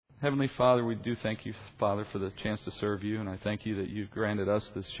Heavenly Father, we do thank you, Father, for the chance to serve you. And I thank you that you've granted us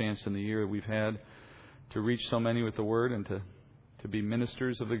this chance in the year that we've had to reach so many with the Word and to be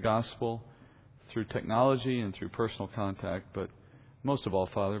ministers of the gospel through technology and through personal contact. But most of all,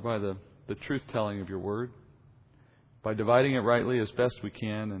 Father, by the truth-telling of your Word, by dividing it rightly as best we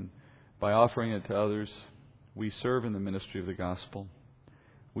can, and by offering it to others, we serve in the ministry of the gospel.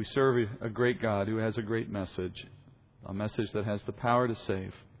 We serve a great God who has a great message, a message that has the power to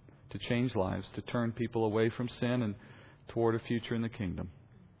save, to change lives, to turn people away from sin and toward a future in the kingdom.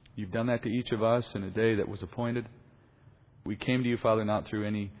 You've done that to each of us in a day that was appointed. We came to you, Father, not through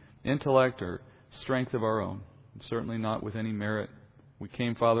any intellect or strength of our own, and certainly not with any merit. We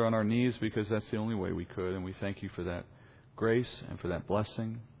came, Father, on our knees because that's the only way we could, and we thank you for that grace and for that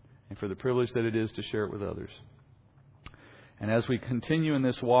blessing and for the privilege that it is to share it with others. And as we continue in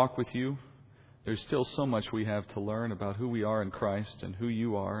this walk with you, there's still so much we have to learn about who we are in Christ and who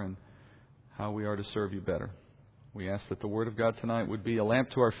you are and how we are to serve you better. We ask that the Word of God tonight would be a lamp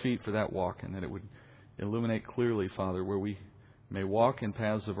to our feet for that walk, and that it would illuminate clearly, Father, where we may walk in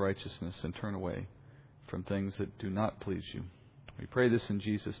paths of righteousness and turn away from things that do not please you. We pray this in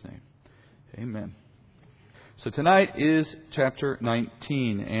Jesus' name. Amen. So tonight is chapter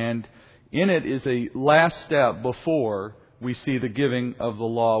 19, and in it is a last step before we see the giving of the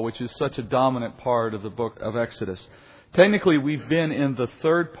law, which is such a dominant part of the book of Exodus. Technically, we've been in the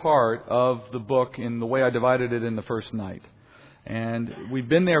third part of the book in the way I divided it in the first night. And we've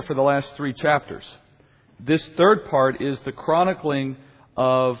been there for the last 3 chapters. This third part is the chronicling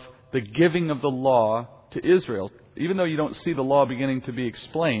of the giving of the law to Israel, even though you don't see the law beginning to be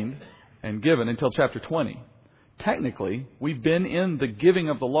explained and given until chapter 20. Technically, we've been in the giving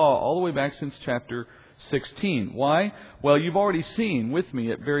of the law all the way back since chapter 16. Why? Well, you've already seen with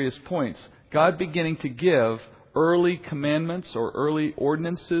me at various points God beginning to give early commandments or early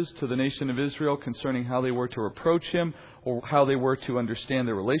ordinances to the nation of Israel concerning how they were to approach Him or how they were to understand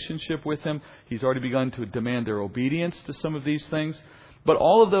their relationship with Him. He's already begun to demand their obedience to some of these things. But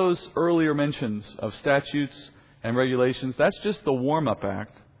all of those earlier mentions of statutes and regulations, that's just the warm-up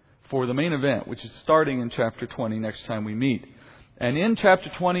act for the main event, which is starting in chapter 20 next time we meet. And in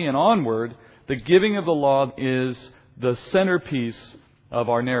chapter 20 and onward, the giving of the law is the centerpiece of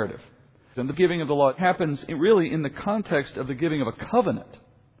our narrative. And the giving of the law happens really in the context of the giving of a covenant.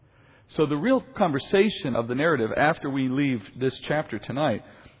 So the real conversation of the narrative after we leave this chapter tonight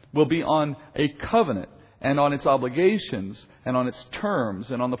will be on a covenant and on its obligations and on its terms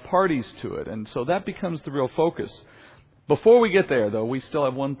and on the parties to it. And so that becomes the real focus. Before we get there, though, we still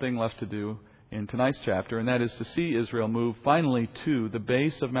have one thing left to do in tonight's chapter, and that is to see Israel move finally to the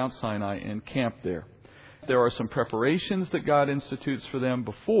base of Mount Sinai and camp there. There are some preparations that God institutes for them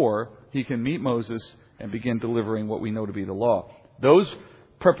before He can meet Moses and begin delivering what we know to be the law. Those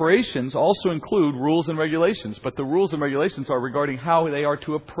preparations also include rules and regulations, but the rules and regulations are regarding how they are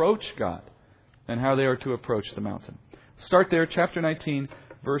to approach God and how they are to approach the mountain. Start there, chapter 19,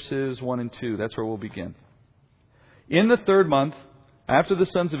 verses 1 and 2. That's where we'll begin. In the 3rd month, after the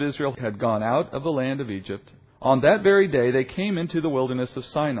sons of Israel had gone out of the land of Egypt, on that very day they came into the wilderness of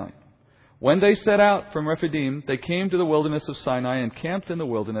Sinai. When they set out from Rephidim, they came to the wilderness of Sinai and camped in the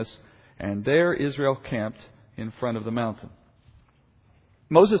wilderness, and there Israel camped in front of the mountain.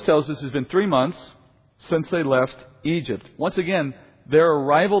 Moses tells us it's been 3 months since they left Egypt. Once again, their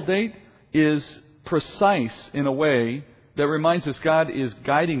arrival date is precise in a way that reminds us God is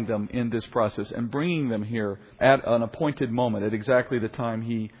guiding them in this process and bringing them here at an appointed moment, at exactly the time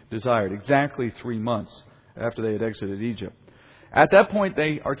He desired, exactly 3 months after they had exited Egypt. At that point,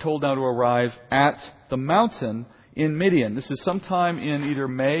 they are told now to arrive at the mountain in Midian. This is sometime in either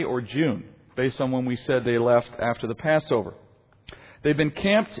May or June, based on when we said they left after the Passover. They've been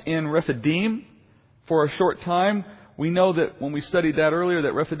camped in Rephidim for a short time. We know that when we studied that earlier,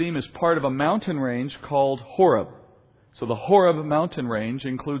 that Rephidim is part of a mountain range called Horeb. So the Horeb mountain range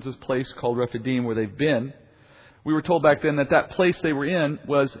includes this place called Rephidim where they've been. We were told back then that that place they were in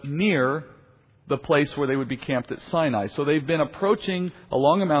was near the place where they would be camped at Sinai. So they've been approaching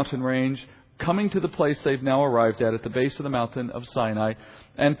along a mountain range, coming to the place they've now arrived at the base of the mountain of Sinai.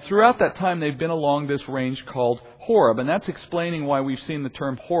 And throughout that time, they've been along this range called Horeb. And that's explaining why we've seen the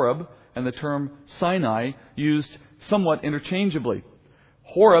term Horeb and the term Sinai used somewhat interchangeably.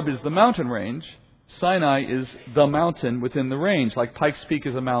 Horeb is the mountain range. Sinai is the mountain within the range, like Pikes Peak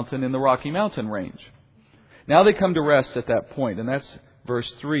is a mountain in the Rocky Mountain range. Now they come to rest at that point, and that's verse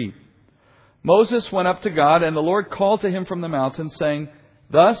 3. Moses went up to God, and the Lord called to him from the mountain, saying,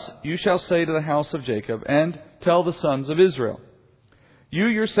 "Thus you shall say to the house of Jacob, and tell the sons of Israel, you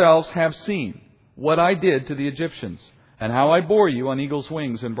yourselves have seen what I did to the Egyptians, and how I bore you on eagle's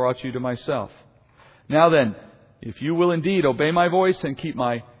wings and brought you to myself. Now then, if you will indeed obey my voice and keep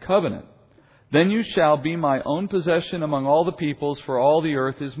my covenant, then you shall be my own possession among all the peoples, for all the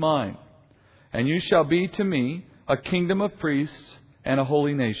earth is mine. And you shall be to me a kingdom of priests and a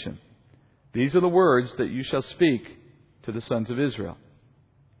holy nation. These are the words that you shall speak to the sons of Israel.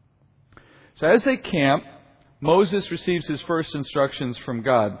 So as they camp, Moses receives his first instructions from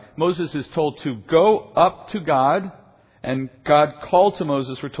God. Moses is told to go up to God, and God called to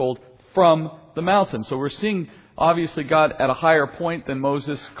Moses, we're told, from the mountain. So we're seeing, obviously, God at a higher point than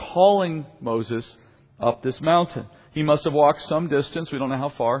Moses, calling Moses up this mountain. He must have walked some distance, we don't know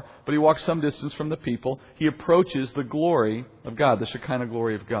how far, but he walked some distance from the people. He approaches the glory of God, the Shekinah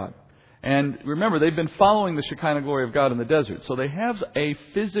glory of God. And remember, they've been following the Shekinah glory of God in the desert. So they have a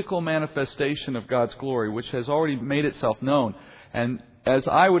physical manifestation of God's glory, which has already made itself known. And as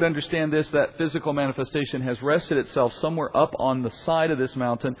I would understand this, that physical manifestation has rested itself somewhere up on the side of this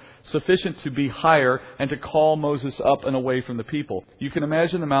mountain, sufficient to be higher and to call Moses up and away from the people. You can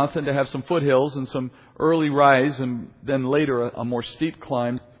imagine the mountain to have some foothills and some early rise and then later a more steep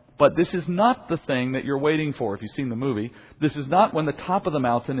climb. But this is not the thing that you're waiting for if you've seen the movie. This is not when the top of the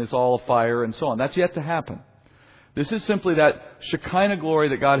mountain is all afire and so on. That's yet to happen. This is simply that Shekinah glory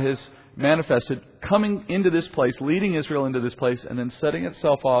that God has manifested, coming into this place, leading Israel into this place, and then setting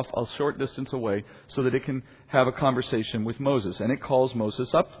itself off a short distance away so that it can have a conversation with Moses. And it calls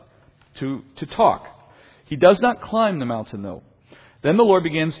Moses up to talk. He does not climb the mountain, though. Then the Lord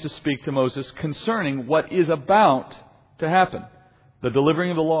begins to speak to Moses concerning what is about to happen. The delivering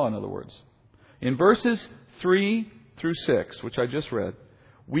of the law, in other words. In verses 3 through 6, which I just read,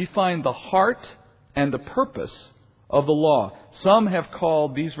 we find the heart and the purpose of the law. Some have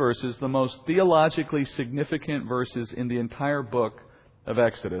called these verses the most theologically significant verses in the entire book of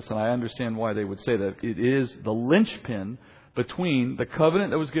Exodus. And I understand why they would say that. It is the linchpin between the covenant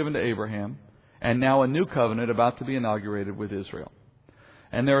that was given to Abraham and now a new covenant about to be inaugurated with Israel.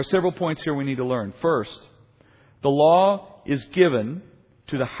 And there are several points here we need to learn. First, the law is given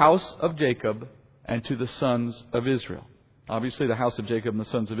to the house of Jacob and to the sons of Israel. Obviously, the house of Jacob and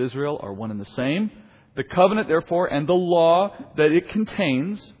the sons of Israel are one and the same. The covenant, therefore, and the law that it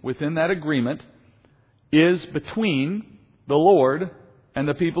contains within that agreement is between the Lord and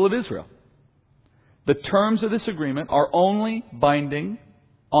the people of Israel. The terms of this agreement are only binding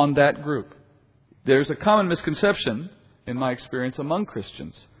on that group. There's a common misconception, in my experience, among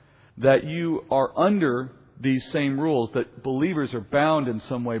Christians, that you are under these same rules, that believers are bound in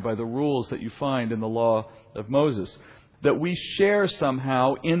some way by the rules that you find in the law of Moses, that we share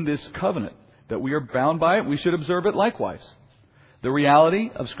somehow in this covenant, that we are bound by it, we should observe it likewise. The reality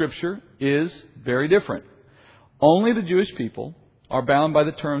of Scripture is very different. Only the Jewish people are bound by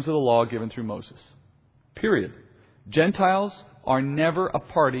the terms of the law given through Moses. Period. Gentiles are never a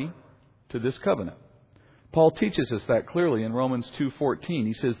party to this covenant. Paul teaches us that clearly in Romans 2:14.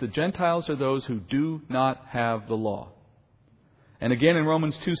 He says the Gentiles are those who do not have the law. And again in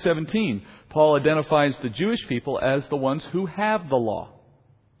Romans 2:17, Paul identifies the Jewish people as the ones who have the law.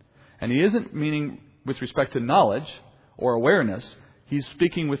 And he isn't meaning with respect to knowledge or awareness. He's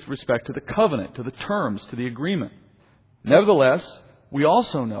speaking with respect to the covenant, to the terms, to the agreement. Nevertheless, we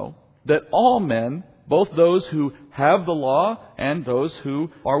also know that all men, both those who have the law and those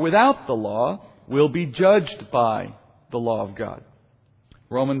who are without the law, will be judged by the law of God.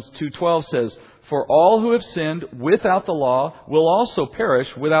 Romans 2:12 says, "For all who have sinned without the law will also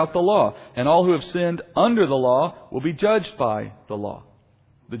perish without the law, and all who have sinned under the law will be judged by the law."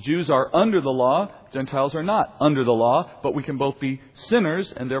 The Jews are under the law, Gentiles are not under the law, but we can both be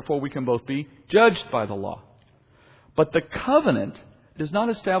sinners, and therefore we can both be judged by the law. But the covenant does not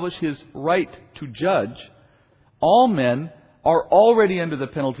establish His right to judge. All men are already under the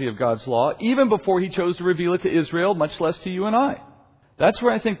penalty of God's law, even before He chose to reveal it to Israel, much less to you and I. That's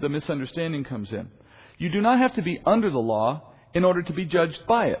where I think the misunderstanding comes in. You do not have to be under the law in order to be judged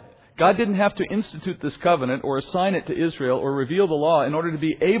by it. God didn't have to institute this covenant or assign it to Israel or reveal the law in order to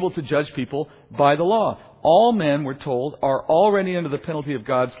be able to judge people by the law. All men, we're told, are already under the penalty of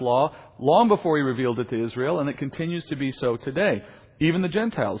God's law long before He revealed it to Israel, and it continues to be so today. Even the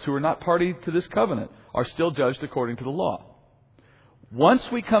Gentiles, who are not party to this covenant, are still judged according to the law.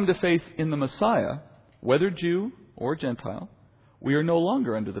 Once we come to faith in the Messiah, whether Jew or Gentile, we are no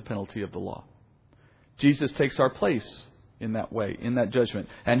longer under the penalty of the law. Jesus takes our place in that way, in that judgment.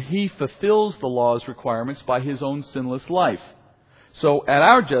 And He fulfills the law's requirements by His own sinless life. So at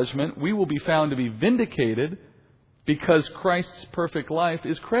our judgment, we will be found to be vindicated because Christ's perfect life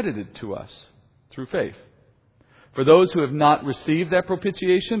is credited to us through faith. For those who have not received that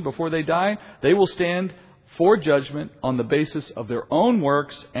propitiation before they die, they will stand for judgment on the basis of their own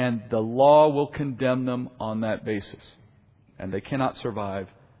works, and the law will condemn them on that basis. And they cannot survive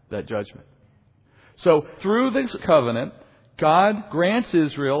that judgment. So, through this covenant, God grants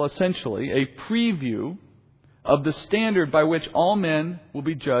Israel essentially a preview of the standard by which all men will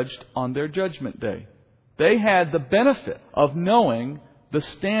be judged on their judgment day. They had the benefit of knowing the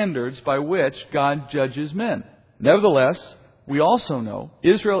standards by which God judges men. Nevertheless, we also know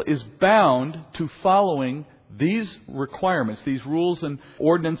Israel is bound to following these requirements, these rules and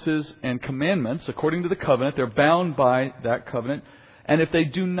ordinances and commandments according to the covenant. They're bound by that covenant. And if they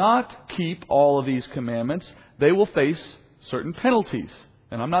do not keep all of these commandments, they will face certain penalties.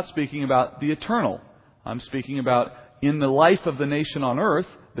 And I'm not speaking about the eternal. I'm speaking about in the life of the nation on earth,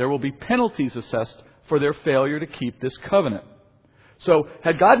 there will be penalties assessed for their failure to keep this covenant. So,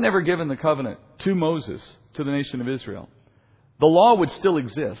 had God never given the covenant to Moses, to the nation of Israel, the law would still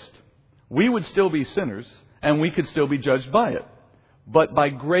exist. We would still be sinners, and we could still be judged by it. But by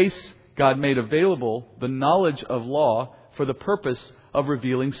grace, God made available the knowledge of law for the purpose of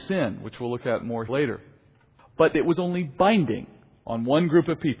revealing sin, which we'll look at more later. But it was only binding on one group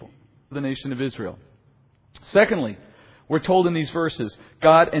of people, the nation of Israel. Secondly, we're told in these verses,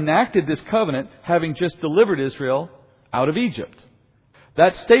 God enacted this covenant having just delivered Israel out of Egypt.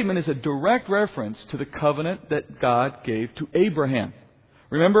 That statement is a direct reference to the covenant that God gave to Abraham.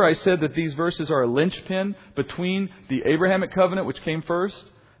 Remember, I said that these verses are a linchpin between the Abrahamic covenant, which came first,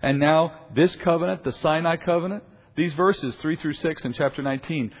 and now this covenant, the Sinai covenant. These verses, 3 through 6 in chapter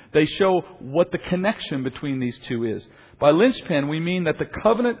 19, they show what the connection between these two is. By linchpin, we mean that the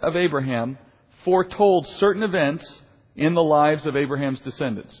covenant of Abraham foretold certain events in the lives of Abraham's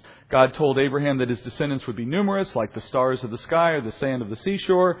descendants. God told Abraham that his descendants would be numerous, like the stars of the sky or the sand of the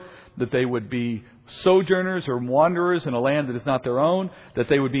seashore, that they would be sojourners or wanderers in a land that is not their own, that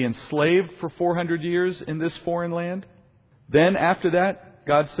they would be enslaved for 400 years in this foreign land. Then after that,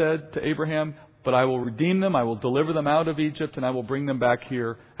 God said to Abraham, but I will redeem them, I will deliver them out of Egypt, and I will bring them back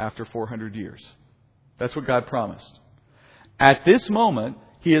here after 400 years. That's what God promised. At this moment,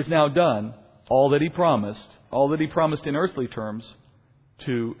 He has now done all that He promised in earthly terms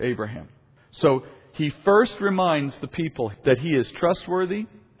to Abraham. So He first reminds the people that He is trustworthy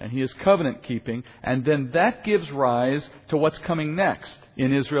and He is covenant keeping, and then that gives rise to what's coming next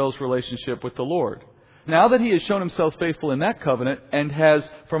in Israel's relationship with the Lord. Now that He has shown Himself faithful in that covenant and has,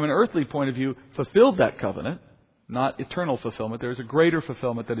 from an earthly point of view, fulfilled that covenant, not eternal fulfillment, there is a greater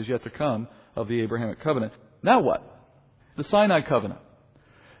fulfillment that is yet to come of the Abrahamic covenant. Now what? The Sinai covenant.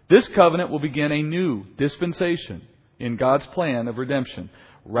 This covenant will begin a new dispensation in God's plan of redemption.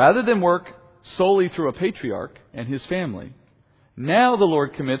 Rather than work solely through a patriarch and his family, now the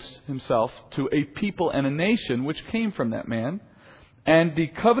Lord commits Himself to a people and a nation which came from that man. And the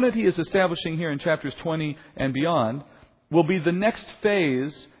covenant He is establishing here in chapters 20 and beyond will be the next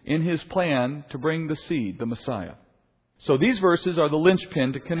phase in His plan to bring the seed, the Messiah. So these verses are the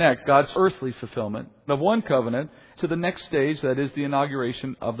linchpin to connect God's earthly fulfillment of one covenant to the next stage, that is the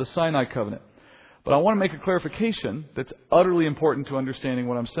inauguration of the Sinai covenant. But I want to make a clarification that's utterly important to understanding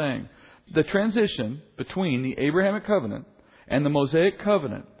what I'm saying. The transition between the Abrahamic covenant and the Mosaic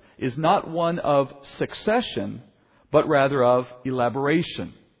covenant is not one of succession, but rather of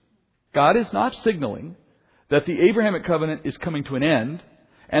elaboration. God is not signaling that the Abrahamic covenant is coming to an end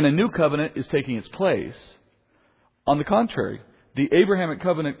and a new covenant is taking its place. On the contrary, the Abrahamic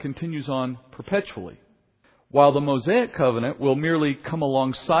covenant continues on perpetually, while the Mosaic covenant will merely come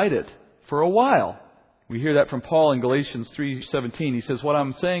alongside it for a while. We hear that from Paul in Galatians 3:17. He says, what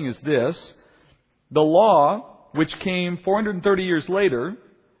I'm saying is this: the law, which came 430 years later,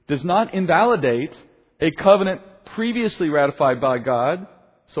 does not invalidate a covenant previously ratified by God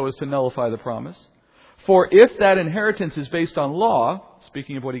so as to nullify the promise. For if that inheritance is based on law,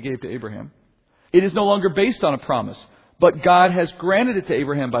 speaking of what He gave to Abraham, it is no longer based on a promise, but God has granted it to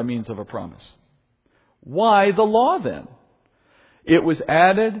Abraham by means of a promise. Why the law then? It was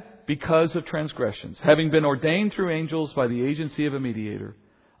added because of transgressions, having been ordained through angels by the agency of a mediator,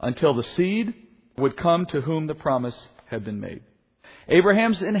 until the seed would come to whom the promise had been made.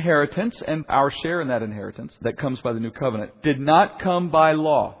 Abraham's inheritance and our share in that inheritance that comes by the new covenant did not come by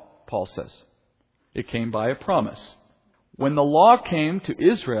law, Paul says. It came by a promise. When the law came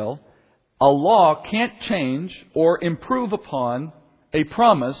to Israel, a law can't change or improve upon a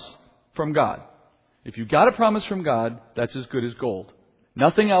promise from God. If you got a promise from God, that's as good as gold.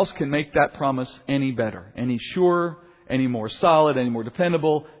 Nothing else can make that promise any better, any surer, any more solid, any more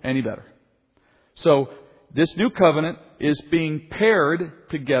dependable, any better. So, this new covenant is being paired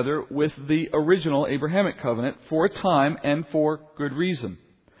together with the original Abrahamic covenant for a time and for good reason.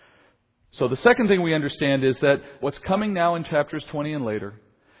 So the second thing we understand is that what's coming now in chapters 20 and later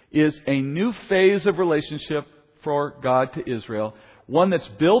is a new phase of relationship for God to Israel, one that's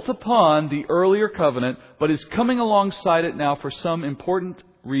built upon the earlier covenant, but is coming alongside it now for some important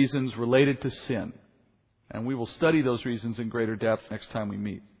reasons related to sin. And we will study those reasons in greater depth next time we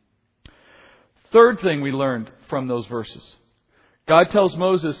meet. Third thing we learned from those verses. God tells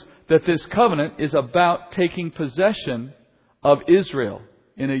Moses that this covenant is about taking possession of Israel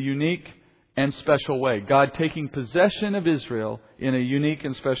in a unique and special way. God taking possession of Israel in a unique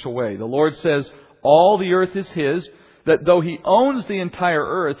and special way. The Lord says all the earth is His, that though He owns the entire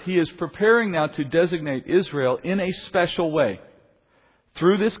earth, He is preparing now to designate Israel in a special way.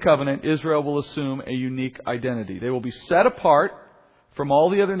 Through this covenant, Israel will assume a unique identity. They will be set apart from all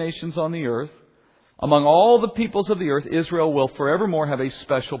the other nations on the earth. Among all the peoples of the earth, Israel will forevermore have a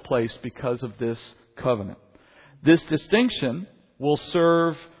special place because of this covenant. This distinction will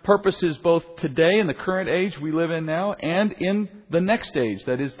serve purposes both today in the current age we live in now and in the next age,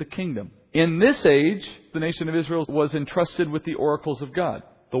 that is the kingdom. In this age, the nation of Israel was entrusted with the oracles of God,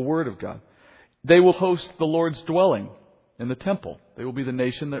 the Word of God. They will host the Lord's dwelling in the temple. They will be the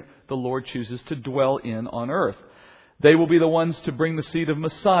nation that the Lord chooses to dwell in on earth. They will be the ones to bring the seed of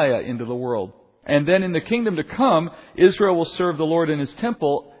Messiah into the world. And then in the kingdom to come, Israel will serve the Lord in His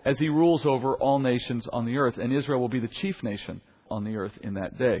temple as He rules over all nations on the earth. And Israel will be the chief nation on the earth in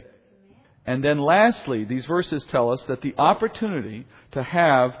that day. And then lastly, these verses tell us that the opportunity to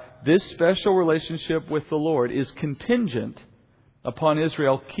have this special relationship with the Lord is contingent upon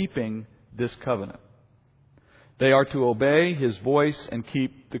Israel keeping this covenant. They are to obey His voice and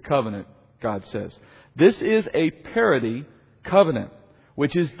keep the covenant, God says. This is a parity covenant,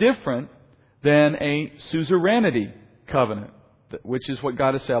 which is different than a suzerainty covenant, which is what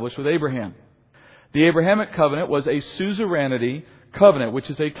God established with Abraham. The Abrahamic covenant was a suzerainty covenant, which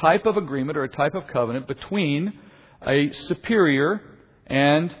is a type of agreement or a type of covenant between a superior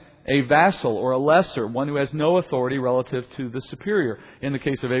and a vassal or a lesser, one who has no authority relative to the superior. In the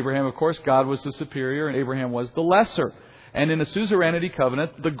case of Abraham, of course, God was the superior and Abraham was the lesser. And in a suzerainty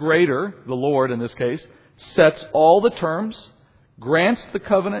covenant, the greater, the Lord in this case, sets all the terms, grants the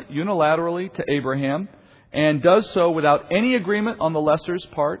covenant unilaterally to Abraham, and does so without any agreement on the lesser's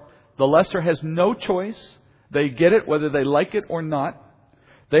part. The lesser has no choice. They get it whether they like it or not.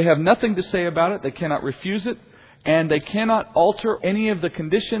 They have nothing to say about it. They cannot refuse it. And they cannot alter any of the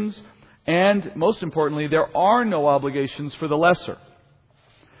conditions. And most importantly, there are no obligations for the lesser.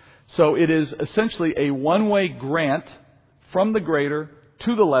 So it is essentially a one-way grant from the greater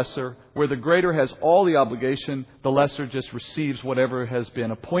to the lesser, where the greater has all the obligation, the lesser just receives whatever has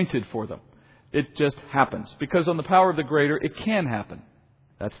been appointed for them. It just happens. Because on the power of the greater, it can happen.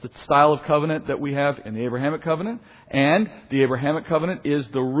 That's the style of covenant that we have in the Abrahamic covenant. And the Abrahamic covenant is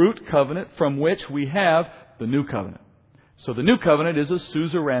the root covenant from which we have the new covenant. So the new covenant is a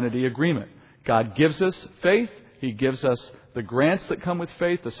suzerainty agreement. God gives us faith. He gives us the grants that come with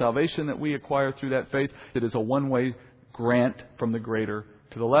faith, the salvation that we acquire through that faith. It is a one-way grant from the greater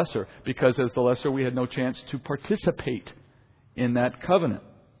to the lesser. Because as the lesser, we had no chance to participate in that covenant.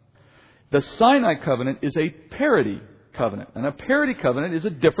 The Sinai covenant is a parity covenant. And a parity covenant is a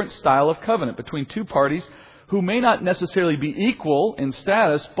different style of covenant between two parties who may not necessarily be equal in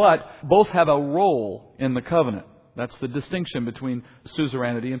status, but both have a role in the covenant. That's the distinction between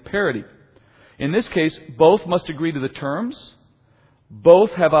suzerainty and parity. In this case, both must agree to the terms.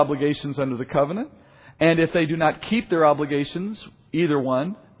 Both have obligations under the covenant. And if they do not keep their obligations, either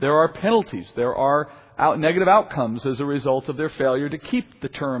one, there are penalties. There are negative outcomes as a result of their failure to keep the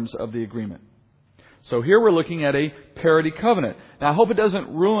terms of the agreement. So here we're looking at a parity covenant. Now I hope it doesn't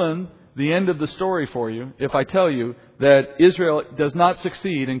ruin the end of the story for you if I tell you that Israel does not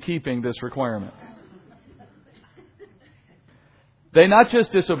succeed in keeping this requirement. They not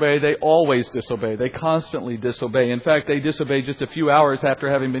just disobey, they always disobey. They constantly disobey. In fact, they disobey just a few hours after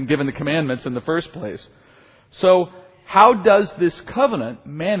having been given the commandments in the first place. So how does this covenant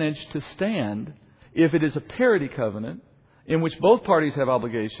manage to stand if it is a parity covenant in which both parties have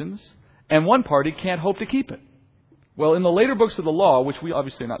obligations and one party can't hope to keep it? Well, in the later books of the law, which we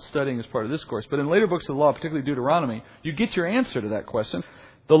obviously are not studying as part of this course, but in later books of the law, particularly Deuteronomy, you get your answer to that question.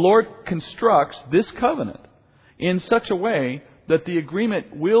 The Lord constructs this covenant in such a way that the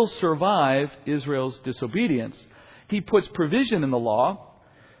agreement will survive Israel's disobedience. He puts provision in the law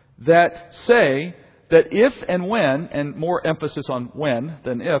that say that if and when, and more emphasis on when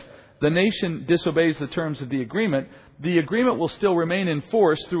than if, the nation disobeys the terms of the agreement will still remain in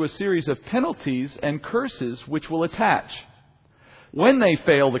force through a series of penalties and curses which will attach. When they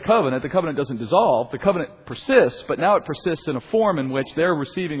fail the covenant doesn't dissolve. The covenant persists, but now it persists in a form in which they're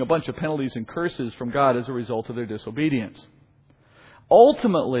receiving a bunch of penalties and curses from God as a result of their disobedience.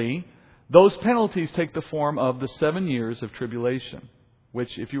 Ultimately, those penalties take the form of the 7 years of tribulation,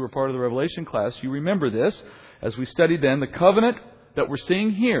 which, if you were part of the Revelation class, you remember this. As we studied then, the covenant that we're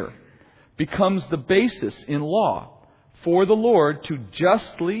seeing here becomes the basis in law for the Lord to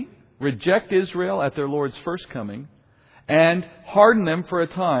justly reject Israel at their Lord's first coming and harden them for a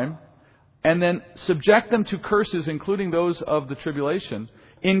time and then subject them to curses, including those of the tribulation,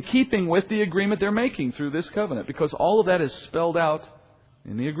 in keeping with the agreement they're making through this covenant, because all of that is spelled out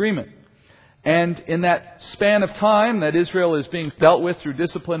in the agreement. And in that span of time that Israel is being dealt with through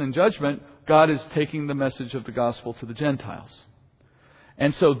discipline and judgment, God is taking the message of the gospel to the Gentiles.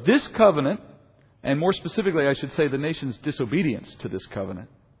 And so this covenant, and more specifically I should say the nation's disobedience to this covenant,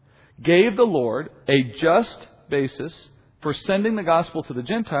 gave the Lord a just basis for sending the gospel to the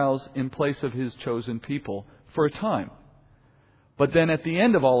Gentiles in place of His chosen people for a time. But then at the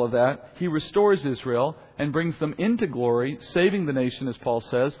end of all of that, He restores Israel and brings them into glory, saving the nation, as Paul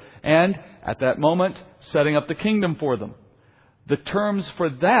says, and at that moment, setting up the kingdom for them. The terms for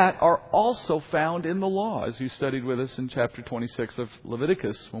that are also found in the law, as you studied with us in chapter 26 of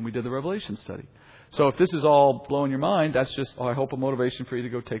Leviticus when we did the Revelation study. So if this is all blowing your mind, that's just, I hope, a motivation for you to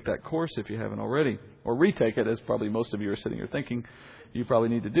go take that course if you haven't already. Or retake it, as probably most of you are sitting here thinking you probably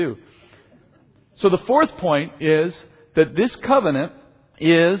need to do. So the fourth point is that this covenant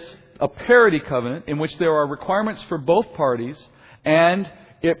is a parity covenant in which there are requirements for both parties, and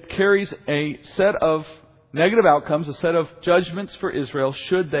it carries a set of negative outcomes, a set of judgments for Israel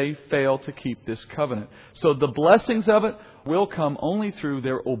should they fail to keep this covenant. So the blessings of it will come only through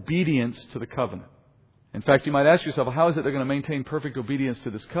their obedience to the covenant. In fact, you might ask yourself, how is it they're going to maintain perfect obedience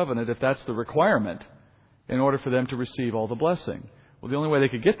to this covenant if that's the requirement in order for them to receive all the blessing? Well, the only way they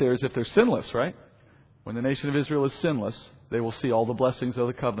could get there is if they're sinless, right? When the nation of Israel is sinless, they will see all the blessings of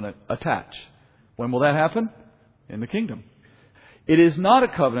the covenant attach. When will that happen? In the kingdom. It is not a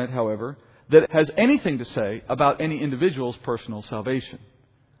covenant, however, that has anything to say about any individual's personal salvation.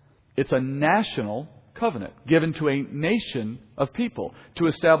 It's a national covenant given to a nation of people to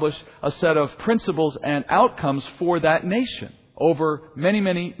establish a set of principles and outcomes for that nation over many,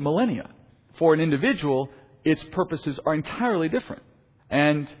 many millennia. For an individual, its purposes are entirely different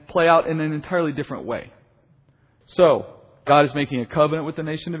and play out in an entirely different way. So, God is making a covenant with the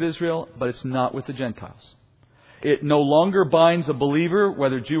nation of Israel, but it's not with the Gentiles. It no longer binds a believer,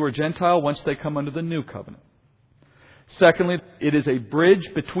 whether Jew or Gentile, once they come under the new covenant. Secondly, it is a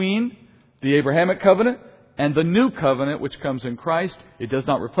bridge between the Abrahamic covenant and the new covenant which comes in Christ. It does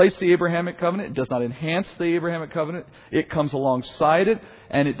not replace the Abrahamic covenant. It does not enhance the Abrahamic covenant. It comes alongside it,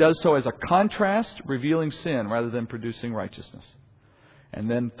 and it does so as a contrast, revealing sin rather than producing righteousness. And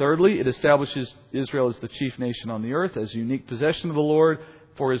then thirdly, it establishes Israel as the chief nation on the earth, as unique possession of the Lord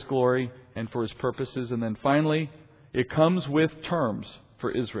for His glory and for His purposes. And then finally, it comes with terms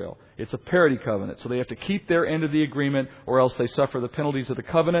for Israel. It's a parity covenant, so they have to keep their end of the agreement or else they suffer the penalties of the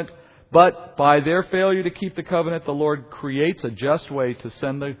covenant. But by their failure to keep the covenant, the Lord creates a just way to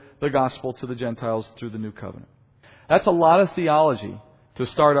send the gospel to the Gentiles through the new covenant. That's a lot of theology to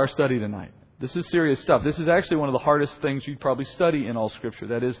start our study tonight. This is serious stuff. This is actually one of the hardest things you'd probably study in all Scripture.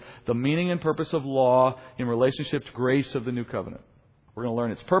 That is, the meaning and purpose of law in relationship to grace of the new covenant. We're going to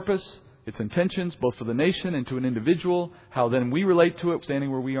learn its purpose, its intentions, both for the nation and to an individual, how then we relate to it, standing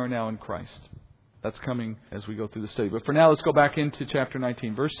where we are now in Christ. That's coming as we go through the study. But for now, let's go back into chapter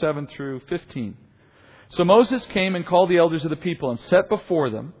 19, verse 7 through 15. So Moses came and called the elders of the people and set before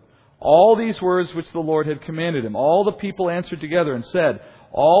them all these words which the Lord had commanded him. All the people answered together and said,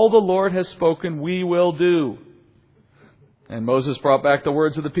 "All the Lord has spoken, we will do." And Moses brought back the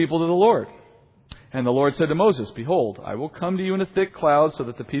words of the people to the Lord. And the Lord said to Moses, "Behold, I will come to you in a thick cloud so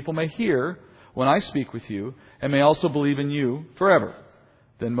that the people may hear when I speak with you and may also believe in you forever."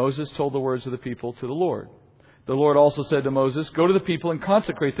 Then Moses told the words of the people to the Lord. The Lord also said to Moses, "Go to the people and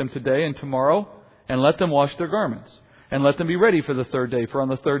consecrate them today and tomorrow, and let them wash their garments, and let them be ready for the third day. For on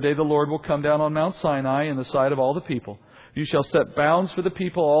the third day the Lord will come down on Mount Sinai in the sight of all the people. You shall set bounds for the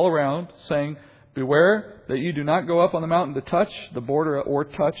people all around, saying, 'Beware that you do not go up on the mountain to touch the border or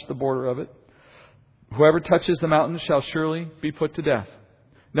touch the border of it. Whoever touches the mountain shall surely be put to death.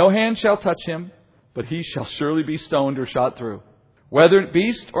 No hand shall touch him, but he shall surely be stoned or shot through. Whether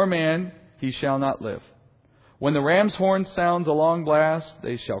beast or man, he shall not live. When the ram's horn sounds a long blast,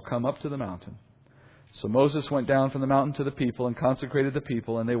 they shall come up to the mountain.' So Moses went down from the mountain to the people and consecrated the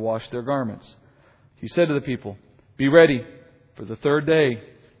people, and they washed their garments. He said to the people, 'Be ready for the third day.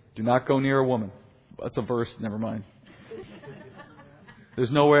 Do not go near a woman.'" That's a verse, never mind.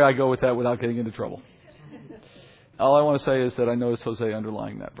 There's no way I go with that without getting into trouble. All I want to say is that I noticed Jose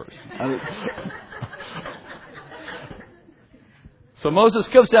underlying that verse. So Moses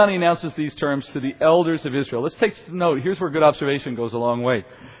comes down and he announces these terms to the elders of Israel. Let's take note. Here's where good observation goes a long way.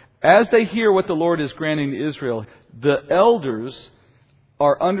 As they hear what the Lord is granting to Israel, the elders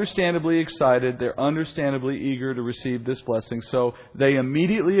are understandably excited. They're understandably eager to receive this blessing. So they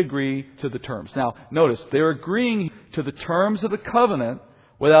immediately agree to the terms. Now, notice, they're agreeing to the terms of the covenant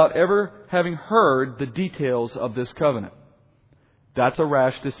without ever having heard the details of this covenant. That's a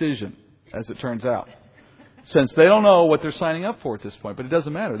rash decision, as it turns out. Since they don't know what they're signing up for at this point. But it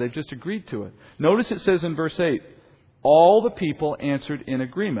doesn't matter. They've just agreed to it. Notice it says in verse 8, all the people answered in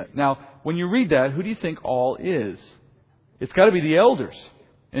agreement. Now, when you read that, who do you think all is? It's got to be the elders.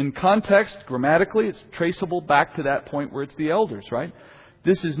 In context, grammatically, it's traceable back to that point where it's the elders, right?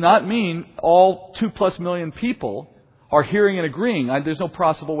 This does not mean all 2+ million people are hearing and agreeing. There's no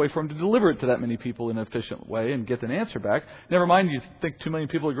possible way for them to deliver it to that many people in an efficient way and get an answer back. Never mind, you think 2 million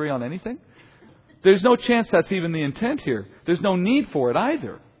people agree on anything? There's no chance that's even the intent here. There's no need for it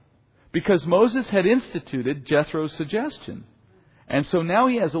either. Because Moses had instituted Jethro's suggestion. And so now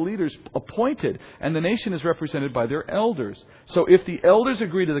he has the leaders appointed, and the nation is represented by their elders. So if the elders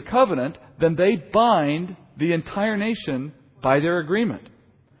agree to the covenant, then they bind the entire nation by their agreement.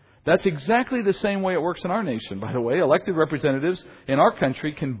 That's exactly the same way it works in our nation, by the way. Elected representatives in our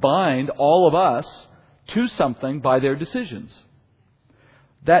country can bind all of us to something by their decisions.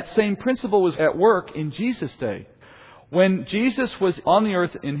 That same principle was at work in Jesus' day. When Jesus was on the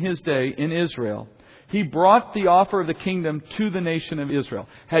earth in His day in Israel, He brought the offer of the kingdom to the nation of Israel.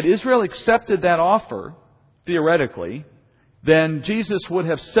 Had Israel accepted that offer, theoretically, then Jesus would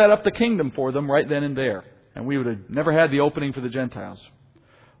have set up the kingdom for them right then and there. And we would have never had the opening for the Gentiles.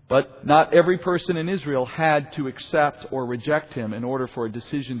 But not every person in Israel had to accept or reject Him in order for a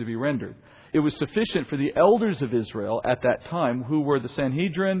decision to be rendered. It was sufficient for the elders of Israel at that time, who were the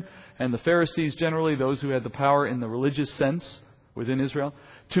Sanhedrin and the Pharisees generally, those who had the power in the religious sense within Israel,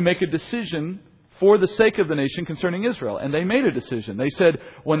 to make a decision for the sake of the nation concerning Israel. And they made a decision. They said,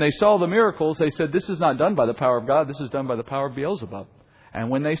 when they saw the miracles, they said, this is not done by the power of God, this is done by the power of Beelzebub. And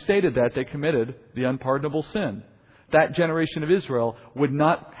when they stated that, they committed the unpardonable sin. That generation of Israel would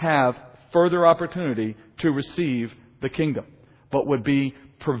not have further opportunity to receive the kingdom, but would be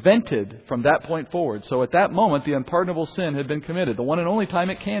prevented from that point forward. So at that moment, the unpardonable sin had been committed. The one and only time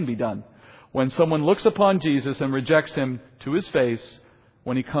it can be done. When someone looks upon Jesus and rejects Him to His face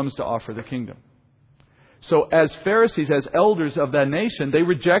when He comes to offer the kingdom. So as Pharisees, as elders of that nation, they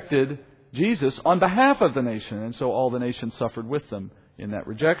rejected Jesus on behalf of the nation. And so all the nation suffered with them in that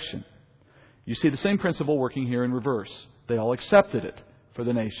rejection. You see the same principle working here in reverse. They all accepted it for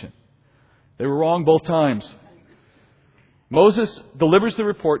the nation. They were wrong both times. Moses delivers the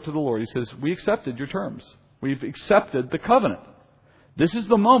report to the Lord. He says, we accepted your terms. We've accepted the covenant. This is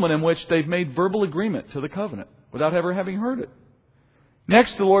the moment in which they've made verbal agreement to the covenant without ever having heard it.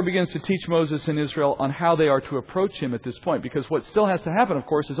 Next, the Lord begins to teach Moses and Israel on how they are to approach Him at this point. Because what still has to happen, of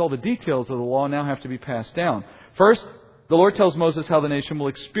course, is all the details of the law now have to be passed down. First, the Lord tells Moses how the nation will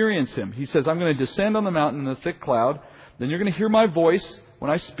experience Him. He says, I'm going to descend on the mountain in a thick cloud. Then you're going to hear my voice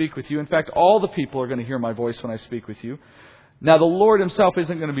when I speak with you. In fact, all the people are going to hear my voice when I speak with you. Now, the Lord Himself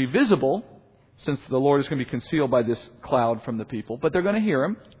isn't going to be visible, since the Lord is going to be concealed by this cloud from the people. But they're going to hear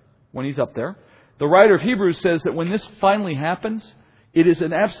Him when He's up there. The writer of Hebrews says that when this finally happens, it is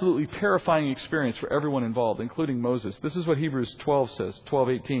an absolutely terrifying experience for everyone involved, including Moses. This is what Hebrews 12 says,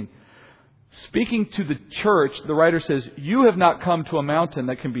 12:18. Speaking to the church, the writer says, you have not come to a mountain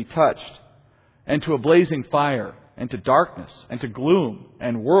that can be touched, and to a blazing fire, and to darkness, and to gloom,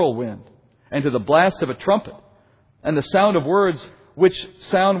 and whirlwind, and to the blast of a trumpet, and the sound of words, which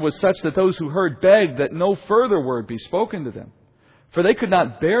sound was such that those who heard begged that no further word be spoken to them. For they could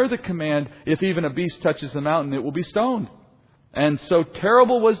not bear the command, if even a beast touches the mountain, it will be stoned. And so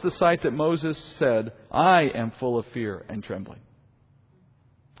terrible was the sight that Moses said, I am full of fear and trembling.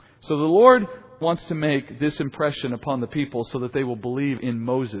 So the Lord wants to make this impression upon the people so that they will believe in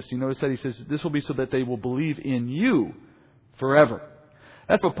Moses. You notice that He says, this will be so that they will believe in you forever.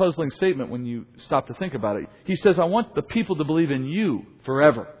 That's a puzzling statement when you stop to think about it. He says, I want the people to believe in you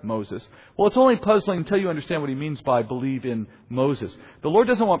forever, Moses. Well, it's only puzzling until you understand what He means by believe in Moses. The Lord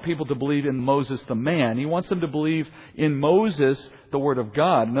doesn't want people to believe in Moses the man. He wants them to believe in Moses, the Word of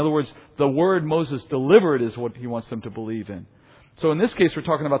God. In other words, the Word Moses delivered is what He wants them to believe in. So in this case, we're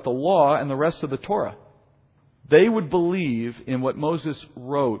talking about the law and the rest of the Torah. They would believe in what Moses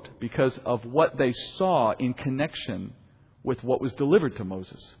wrote because of what they saw in connection with what was delivered to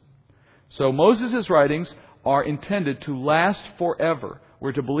Moses. So Moses' writings are intended to last forever.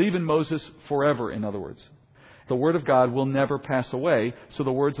 We're to believe in Moses forever, in other words. The Word of God will never pass away, so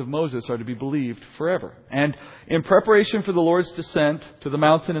the words of Moses are to be believed forever. And in preparation for the Lord's descent to the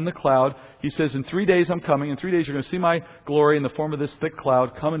mountain in the cloud, He says, in 3 days I'm coming. In 3 days you're going to see my glory in the form of this thick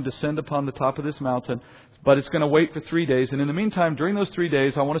cloud come and descend upon the top of this mountain. But it's going to wait for 3 days. And in the meantime, during those 3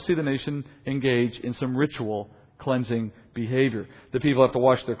 days, I want to see the nation engage in some ritual cleansing behavior. The people have to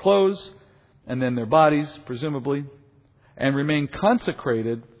wash their clothes and then their bodies, presumably, and remain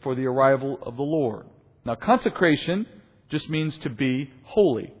consecrated for the arrival of the Lord. Now, consecration just means to be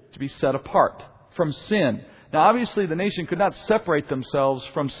holy, to be set apart from sin. Now, obviously, the nation could not separate themselves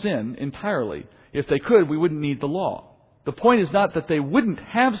from sin entirely. If they could, we wouldn't need the law. The point is not that they wouldn't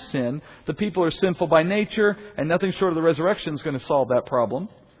have sin. The people are sinful by nature, and nothing short of the resurrection is going to solve that problem.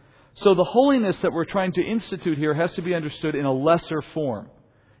 So the holiness that we're trying to institute here has to be understood in a lesser form,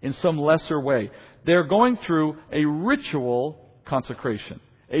 in some lesser way. They're going through a ritual consecration,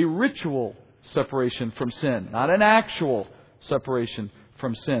 a ritual separation from sin, not an actual separation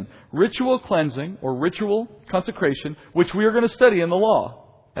from sin. Ritual cleansing or ritual consecration, which we are going to study in the law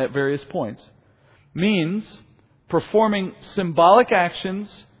at various points, means performing symbolic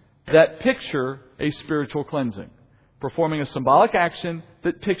actions that picture a spiritual cleansing. Performing a symbolic action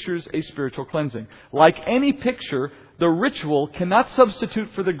that pictures a spiritual cleansing. Like any picture, the ritual cannot substitute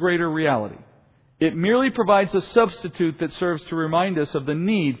for the greater reality. It merely provides a substitute that serves to remind us of the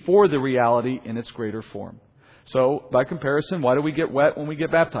need for the reality in its greater form. So, by comparison, why do we get wet when we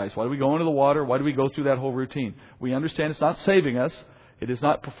get baptized? Why do we go into the water? Why do we go through that whole routine? We understand it's not saving us. It is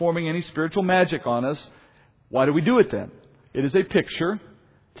not performing any spiritual magic on us. Why do we do it then? It is a picture.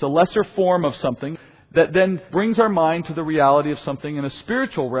 It's a lesser form of something that then brings our mind to the reality of something in a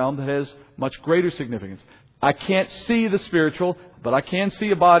spiritual realm that has much greater significance. I can't see the spiritual, but I can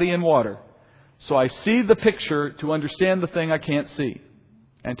see a body in water. So I see the picture to understand the thing I can't see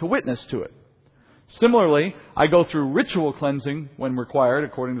and to witness to it. Similarly, I go through ritual cleansing when required,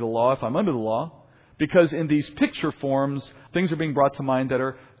 according to the law, if I'm under the law, because in these picture forms, things are being brought to mind that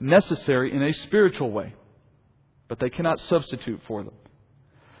are necessary in a spiritual way, but they cannot substitute for them.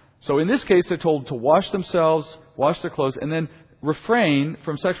 So in this case, they're told to wash themselves, wash their clothes, and then refrain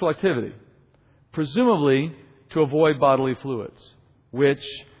from sexual activity, presumably to avoid bodily fluids, which,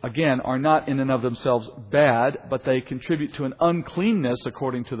 again, are not in and of themselves bad, but they contribute to an uncleanness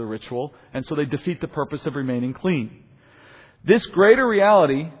according to the ritual, and so they defeat the purpose of remaining clean. This greater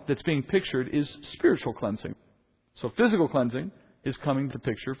reality that's being pictured is spiritual cleansing. So physical cleansing is coming to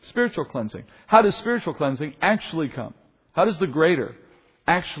picture spiritual cleansing. How does spiritual cleansing actually come? How does the greater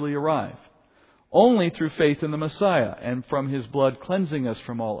actually arrive? Only through faith in the Messiah and from His blood cleansing us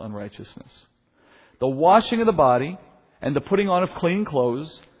from all unrighteousness. The washing of the body and the putting on of clean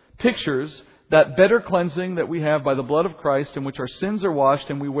clothes pictures that better cleansing that we have by the blood of Christ, in which our sins are washed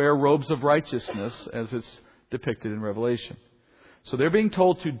and we wear robes of righteousness, as it's depicted in Revelation. So they're being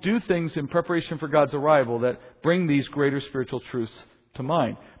told to do things in preparation for God's arrival that bring these greater spiritual truths to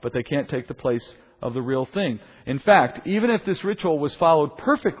mind. But they can't take the place of the real thing. In fact, even if this ritual was followed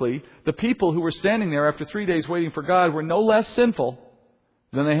perfectly, the people who were standing there after 3 days waiting for God were no less sinful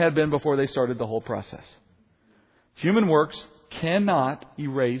than they had been before they started the whole process. Human works cannot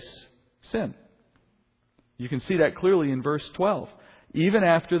erase sin. You can see that clearly in verse 12. Even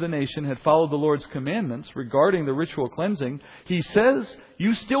after the nation had followed the Lord's commandments regarding the ritual cleansing, He says,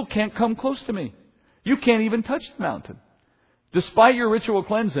 you still can't come close to me. You can't even touch the mountain. Despite your ritual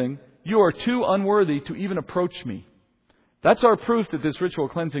cleansing, you are too unworthy to even approach me. That's our proof that this ritual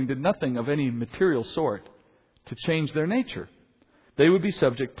cleansing did nothing of any material sort to change their nature. They would be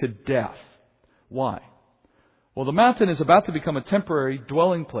subject to death. Why? Well, the mountain is about to become a temporary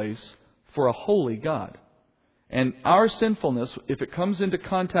dwelling place for a holy God. And our sinfulness, if it comes into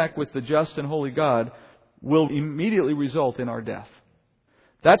contact with the just and holy God, will immediately result in our death.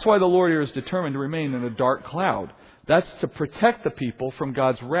 That's why the Lord here is determined to remain in a dark cloud. That's to protect the people from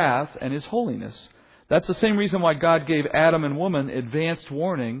God's wrath and His holiness. That's the same reason why God gave Adam and woman advanced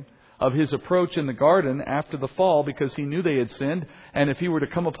warning of His approach in the garden after the fall, because He knew they had sinned. And if He were to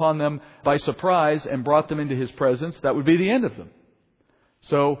come upon them by surprise and brought them into His presence, that would be the end of them.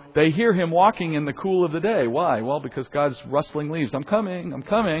 So they hear Him walking in the cool of the day. Why? Well, because God's rustling leaves. I'm coming, I'm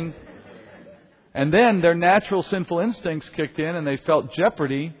coming. And then their natural sinful instincts kicked in and they felt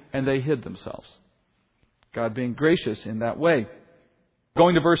jeopardy and they hid themselves. God being gracious in that way.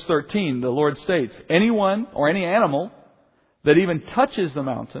 Going to verse 13, the Lord states, anyone or any animal that even touches the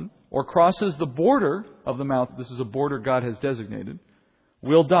mountain or crosses the border of the mountain, this is a border God has designated,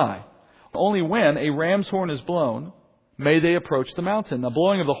 will die. Only when a ram's horn is blown, may they approach the mountain. The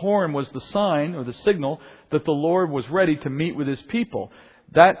blowing of the horn was the sign or the signal that the Lord was ready to meet with His people.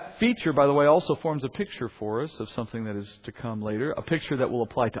 That feature, by the way, also forms a picture for us of something that is to come later, a picture that will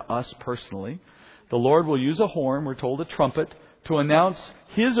apply to us personally. The Lord will use a horn, we're told a trumpet, to announce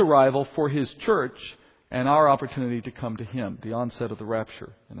His arrival for His church and our opportunity to come to Him, the onset of the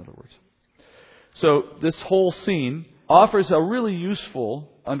rapture, in other words. So this whole scene offers a really useful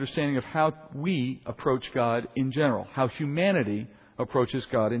understanding of how we approach God in general, how humanity approaches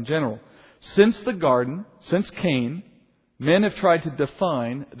God in general. Since the garden, since Cain, men have tried to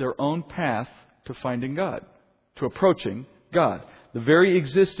define their own path to finding God, to approaching God. The very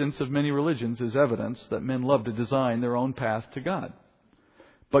existence of many religions is evidence that men love to design their own path to God.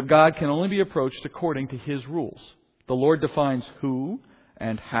 But God can only be approached according to His rules. The Lord defines who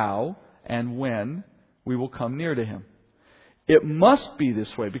and how and when we will come near to Him. It must be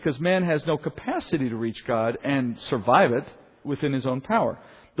this way because man has no capacity to reach God and survive it within his own power.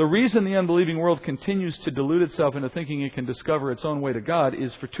 The reason the unbelieving world continues to delude itself into thinking it can discover its own way to God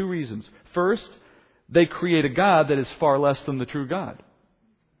is for two reasons. First, they create a God that is far less than the true God.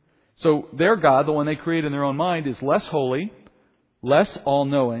 So their God, the one they create in their own mind, is less holy, less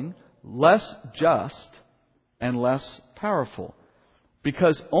all-knowing, less just, and less powerful.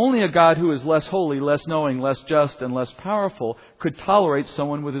 Because only a God who is less holy, less knowing, less just, and less powerful could tolerate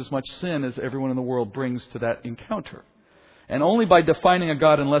someone with as much sin as everyone in the world brings to that encounter. And only by defining a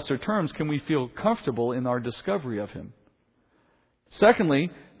God in lesser terms can we feel comfortable in our discovery of Him. Secondly,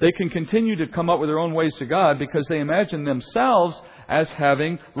 they can continue to come up with their own ways to God because they imagine themselves as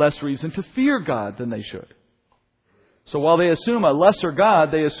having less reason to fear God than they should. So while they assume a lesser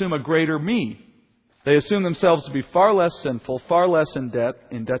God, they assume a greater me. They assume themselves to be far less sinful, far less in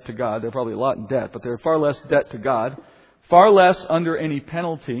debt to God. They're probably a lot in debt, but they're far less debt to God, far less under any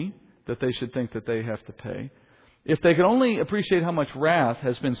penalty that they should think that they have to pay. If they could only appreciate how much wrath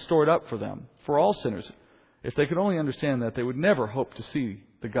has been stored up for them, for all sinners, if they could only understand that, they would never hope to see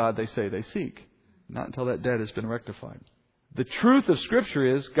the God they say they seek. Not until that debt has been rectified. The truth of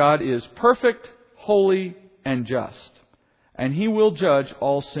Scripture is God is perfect, holy, and just. And He will judge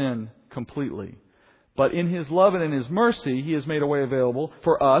all sin completely. But in His love and in His mercy, He has made a way available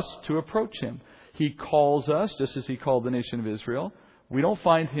for us to approach Him. He calls us, just as He called the nation of Israel. We don't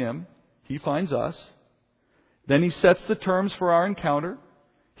find Him. He finds us. Then He sets the terms for our encounter.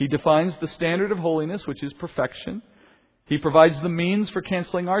 He defines the standard of holiness, which is perfection. He provides the means for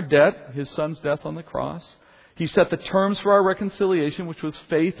canceling our debt, His Son's death on the cross. He set the terms for our reconciliation, which was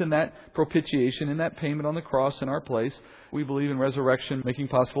faith in that propitiation, in that payment on the cross in our place. We believe in resurrection, making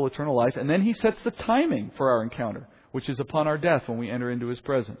possible eternal life. And then He sets the timing for our encounter, which is upon our death when we enter into His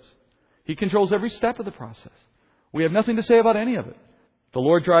presence. He controls every step of the process. We have nothing to say about any of it. The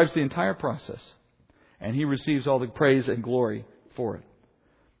Lord drives the entire process, and He receives all the praise and glory for it.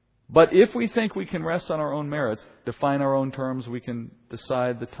 But if we think we can rest on our own merits, define our own terms, we can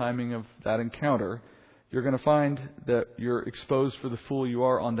decide the timing of that encounter, you're going to find that you're exposed for the fool you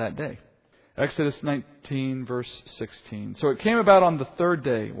are on that day. Exodus 19, verse 16. So it came about on the third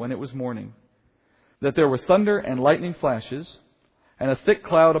day, when it was morning, that there were thunder and lightning flashes, and a thick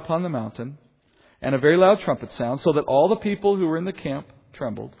cloud upon the mountain, and a very loud trumpet sound, so that all the people who were in the camp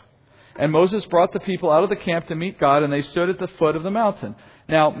trembled. And Moses brought the people out of the camp to meet God, and they stood at the foot of the mountain.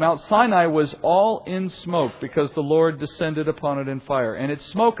 Now, Mount Sinai was all in smoke, because the Lord descended upon it in fire. And its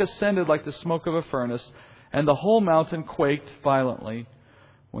smoke ascended like the smoke of a furnace, and the whole mountain quaked violently.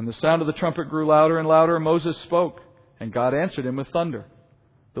 When the sound of the trumpet grew louder and louder, Moses spoke, and God answered him with thunder.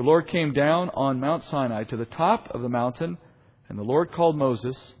 The Lord came down on Mount Sinai to the top of the mountain, and the Lord called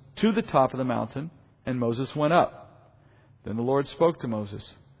Moses to the top of the mountain, and Moses went up. Then the Lord spoke to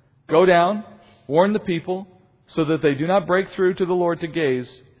Moses, "Go down, warn the people, so that they do not break through to the Lord to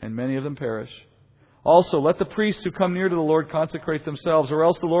gaze, and many of them perish. Also, let the priests who come near to the Lord consecrate themselves, or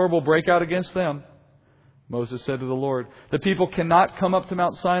else the Lord will break out against them." Moses said to the Lord, "The people cannot come up to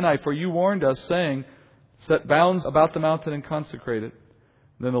Mount Sinai, for you warned us, saying, 'Set bounds about the mountain and consecrate it.'"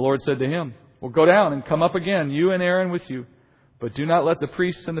 Then the Lord said to him, "Well, go down and come up again, you and Aaron with you. But do not let the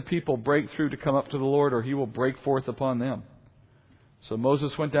priests and the people break through to come up to the Lord, or He will break forth upon them." So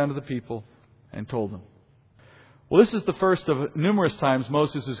Moses went down to the people and told them. Well, this is the first of numerous times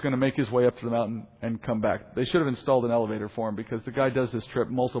Moses is going to make his way up to the mountain and come back. They should have installed an elevator for him, because the guy does this trip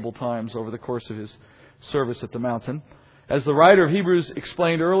multiple times over the course of his service at the mountain. As the writer of Hebrews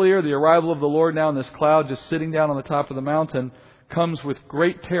explained earlier, the arrival of the Lord now in this cloud, just sitting down on the top of the mountain, comes with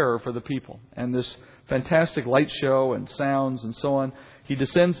great terror for the people. And this fantastic light show and sounds and so on. He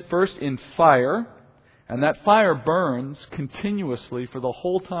descends first in fire, and that fire burns continuously for the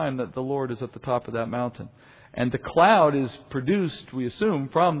whole time that the Lord is at the top of that mountain. And the cloud is produced, we assume,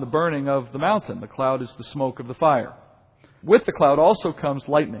 from the burning of the mountain. The cloud is the smoke of the fire. With the cloud also comes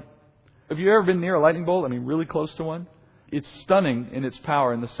lightning. Have you ever been near a lightning bolt? I mean, really close to one? It's stunning in its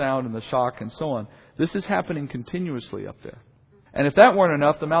power and the sound and the shock and so on. This is happening continuously up there. And if that weren't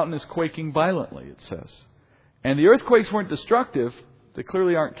enough, the mountain is quaking violently, it says. And the earthquakes weren't destructive. They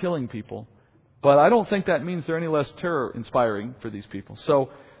clearly aren't killing people. But I don't think that means they're any less terror-inspiring for these people. So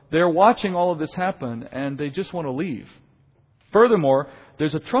they're watching all of this happen, and they just want to leave. Furthermore,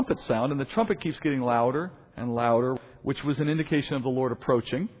 there's a trumpet sound, and the trumpet keeps getting louder and louder, which was an indication of the Lord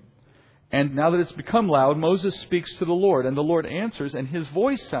approaching. And now that it's become loud, Moses speaks to the Lord, and the Lord answers, and his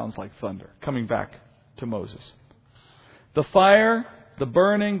voice sounds like thunder coming back to Moses. The fire, the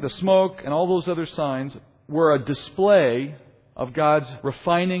burning, the smoke, and all those other signs were a display of God's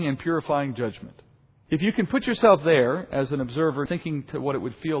refining and purifying judgment. If you can put yourself there as an observer, thinking to what it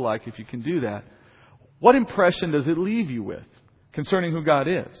would feel like if you can do that, what impression does it leave you with concerning who God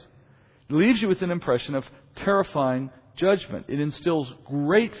is? It leaves you with an impression of terrifying judgment. It instills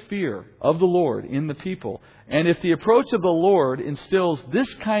great fear of the Lord in the people. And if the approach of the Lord instills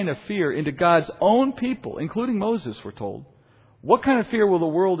this kind of fear into God's own people, including Moses, we're told, what kind of fear will the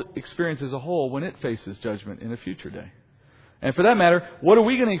world experience as a whole when it faces judgment in a future day? And for that matter, what are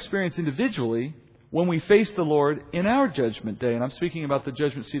we going to experience individually when we face the Lord in our judgment day? And I'm speaking about the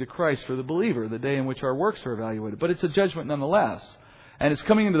judgment seat of Christ for the believer, the day in which our works are evaluated. But it's a judgment nonetheless. And it's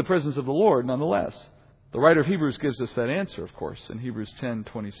coming into the presence of the Lord nonetheless. The writer of Hebrews gives us that answer, of course, in Hebrews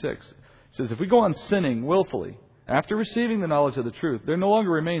 10:26. It says, if we go on sinning willfully, after receiving the knowledge of the truth, there no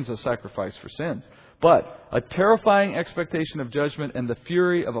longer remains a sacrifice for sins, but a terrifying expectation of judgment and the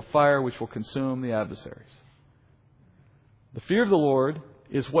fury of a fire which will consume the adversaries. The fear of the Lord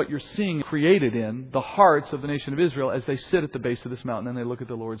is what you're seeing created in the hearts of the nation of Israel as they sit at the base of this mountain and they look at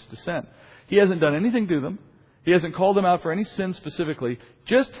the Lord's descent. He hasn't done anything to them. He hasn't called them out for any sin specifically.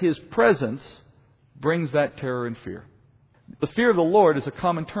 Just His presence brings that terror and fear. The fear of the Lord is a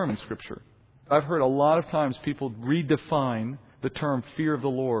common term in Scripture. I've heard a lot of times people redefine the term fear of the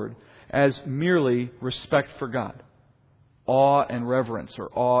Lord as merely respect for God. Awe and reverence, or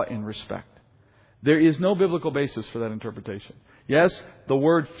awe and respect. There is no biblical basis for that interpretation. Yes, the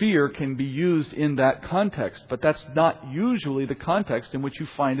word fear can be used in that context, but that's not usually the context in which you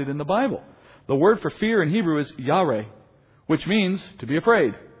find it in the Bible. The word for fear in Hebrew is yareh, which means to be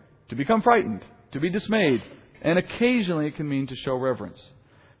afraid, to become frightened, to be dismayed, and occasionally it can mean to show reverence.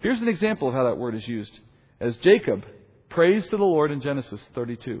 Here's an example of how that word is used. As Jacob prays to the Lord in Genesis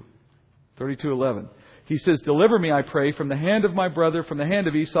 32:11. He says, deliver me, I pray, from the hand of my brother, from the hand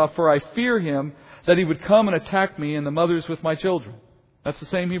of Esau, for I fear him that he would come and attack me and the mothers with my children. That's the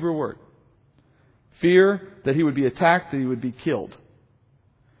same Hebrew word. Fear that he would be attacked, that he would be killed.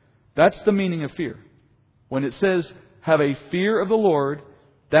 That's the meaning of fear. When it says, have a fear of the Lord,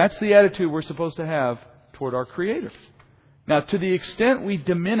 that's the attitude we're supposed to have toward our Creator. Now, to the extent we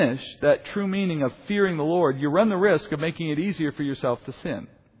diminish that true meaning of fearing the Lord, you run the risk of making it easier for yourself to sin.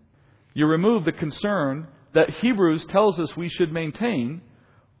 You remove the concern that Hebrews tells us we should maintain,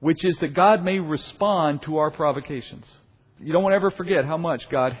 which is that God may respond to our provocations. You don't want to ever forget how much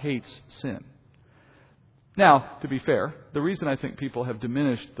God hates sin. Now, to be fair, the reason I think people have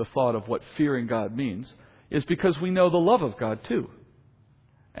diminished the thought of what fearing God means is because we know the love of God too.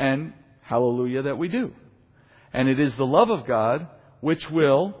 And hallelujah that we do. And it is the love of God which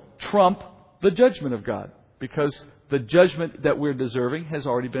will trump the judgment of God, because the judgment that we're deserving has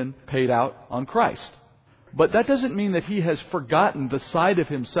already been paid out on Christ. But that doesn't mean that He has forgotten the side of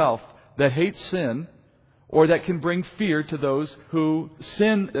Himself that hates sin, or that can bring fear to those who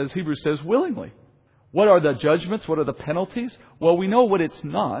sin, as Hebrews says, willingly. What are the judgments? What are the penalties? Well, we know what it's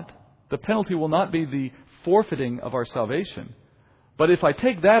not. The penalty will not be the forfeiting of our salvation. But if I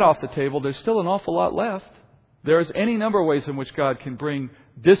take that off the table, there's still an awful lot left. There's any number of ways in which God can bring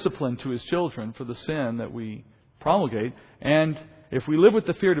discipline to His children for the sin that we promulgate. And if we live with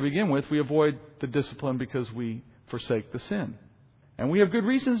the fear to begin with, we avoid the discipline because we forsake the sin. And we have good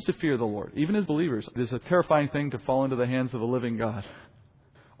reasons to fear the Lord. Even as believers, it is a terrifying thing to fall into the hands of a living God.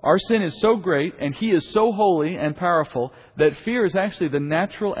 Our sin is so great and He is so holy and powerful that fear is actually the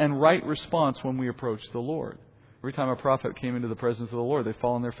natural and right response when we approach the Lord. Every time a prophet came into the presence of the Lord, they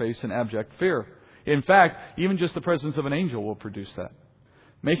fall on their face in abject fear. In fact, even just the presence of an angel will produce that.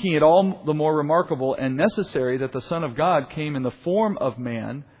 Making it all the more remarkable and necessary that the Son of God came in the form of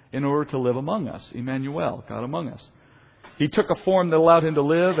man in order to live among us. Emmanuel, God among us. He took a form that allowed Him to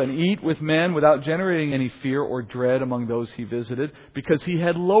live and eat with men without generating any fear or dread among those He visited, because He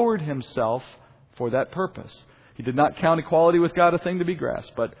had lowered Himself for that purpose. He did not count equality with God a thing to be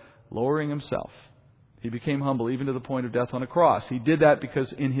grasped, but lowering Himself. He became humble even to the point of death on a cross. He did that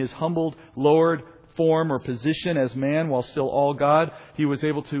because in His humbled, lowered form or position as man, while still all God, He was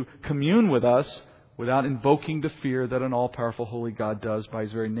able to commune with us without invoking the fear that an all-powerful holy God does by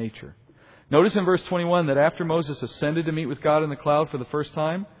His very nature. Notice in verse 21 that after Moses ascended to meet with God in the cloud for the first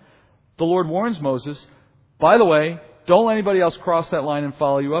time, the Lord warns Moses, by the way, don't let anybody else cross that line and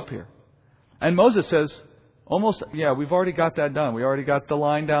follow you up here. And Moses says, we've already got that done. We already got the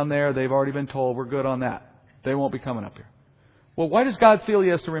line down there. They've already been told. We're good on that. They won't be coming up here. Well, why does God feel He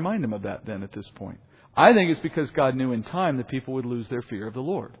has to remind them of that then at this point? I think it's because God knew in time that people would lose their fear of the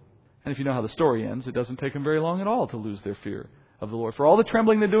Lord. And if you know how the story ends, it doesn't take them very long at all to lose their fear of the Lord. For all the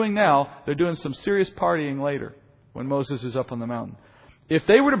trembling they're doing now, they're doing some serious partying later when Moses is up on the mountain. If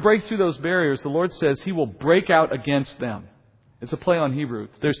they were to break through those barriers, the Lord says He will break out against them. It's a play on Hebrew.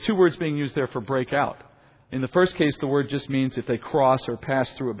 There's two words being used there for break out. In the first case, the word just means if they cross or pass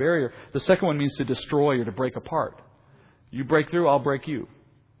through a barrier. The second one means to destroy or to break apart. You break through, I'll break you.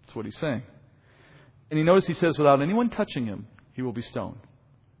 That's what He's saying. And you notice He says, without anyone touching him, he will be stoned.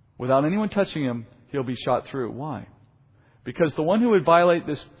 Without anyone touching him, he'll be shot through. Why? Because the one who would violate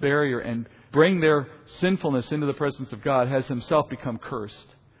this barrier and bring their sinfulness into the presence of God has himself become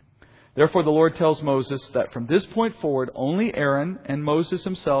cursed. Therefore, the Lord tells Moses that from this point forward, only Aaron and Moses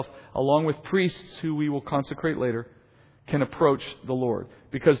himself, along with priests who we will consecrate later, can approach the Lord.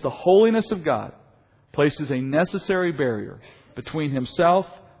 Because the holiness of God places a necessary barrier between Himself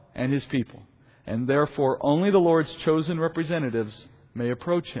and His people. And therefore, only the Lord's chosen representatives may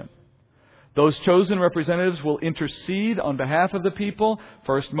approach Him. Those chosen representatives will intercede on behalf of the people.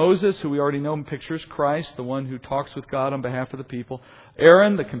 First, Moses, who we already know pictures Christ, the one who talks with God on behalf of the people.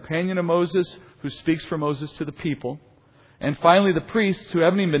 Aaron, the companion of Moses, who speaks for Moses to the people. And finally, the priests, who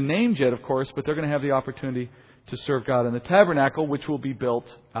haven't even been named yet, of course, but they're going to have the opportunity to serve God in the tabernacle, which will be built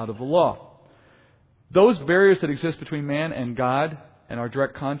out of the law. Those barriers that exist between man and God and our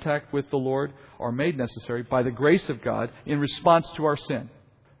direct contact with the Lord are made necessary by the grace of God in response to our sin.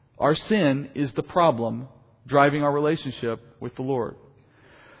 Our sin is the problem driving our relationship with the Lord.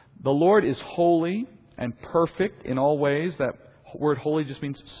 The Lord is holy and perfect in all ways. That word holy just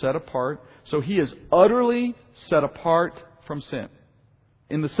means set apart. So He is utterly set apart from sin.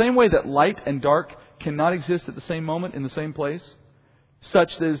 In the same way that light and dark cannot exist at the same moment in the same place,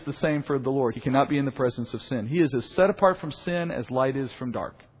 such is the same for the Lord. He cannot be in the presence of sin. He is as set apart from sin as light is from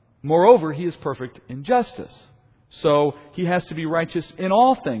dark. Moreover, He is perfect in justice. So He has to be righteous in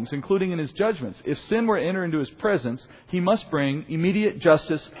all things, including in His judgments. If sin were to enter into His presence, He must bring immediate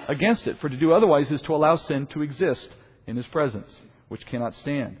justice against it. For to do otherwise is to allow sin to exist in His presence, which cannot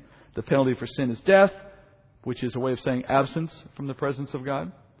stand. The penalty for sin is death, which is a way of saying absence from the presence of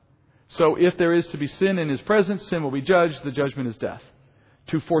God. So if there is to be sin in His presence, sin will be judged. The judgment is death.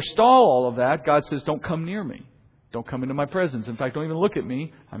 To forestall all of that, God says, don't come near me. Don't come into my presence. In fact, don't even look at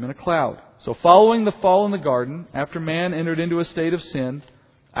me. I'm in a cloud. So following the fall in the garden, after man entered into a state of sin,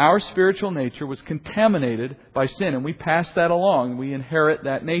 our spiritual nature was contaminated by sin. And we pass that along. We inherit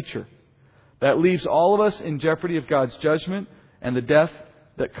that nature. That leaves all of us in jeopardy of God's judgment and the death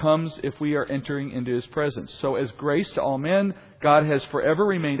that comes if we are entering into His presence. So as grace to all men, God has forever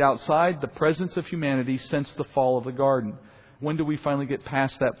remained outside the presence of humanity since the fall of the garden. When do we finally get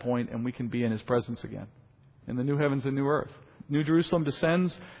past that point and we can be in His presence again? In the new heavens and new earth. New Jerusalem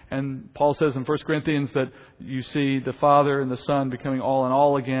descends, and Paul says in 1 Corinthians that you see the Father and the Son becoming all in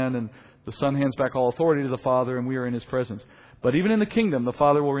all again, and the Son hands back all authority to the Father, and we are in His presence. But even in the kingdom, the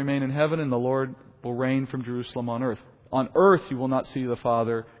Father will remain in heaven, and the Lord will reign from Jerusalem on earth. On earth, you will not see the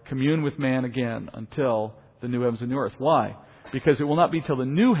Father commune with man again until the new heavens and new earth. Why? Because it will not be till the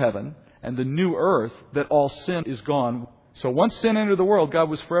new heaven and the new earth that all sin is gone. So once sin entered the world, God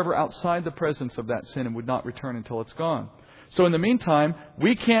was forever outside the presence of that sin and would not return until it's gone. So in the meantime,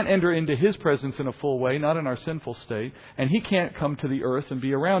 we can't enter into His presence in a full way, not in our sinful state, and He can't come to the earth and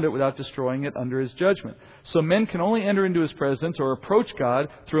be around it without destroying it under His judgment. So men can only enter into His presence or approach God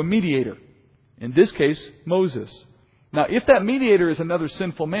through a mediator. In this case, Moses. Now, if that mediator is another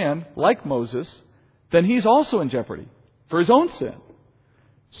sinful man, like Moses, then he's also in jeopardy for his own sin.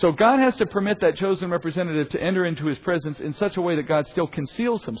 So God has to permit that chosen representative to enter into His presence in such a way that God still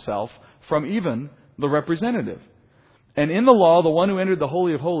conceals Himself from even the representative. And in the law, the one who entered the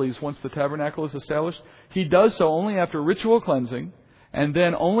Holy of Holies, once the tabernacle is established, he does so only after ritual cleansing, and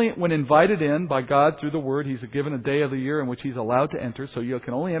then only when invited in by God through the Word. He's given a day of the year in which he's allowed to enter. So you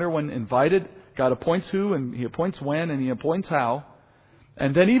can only enter when invited. God appoints who, and He appoints when, and He appoints how.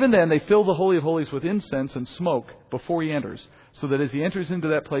 And then even then, they fill the Holy of Holies with incense and smoke before he enters. So that as he enters into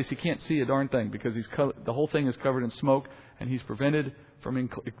that place, he can't see a darn thing because the whole thing is covered in smoke and he's prevented from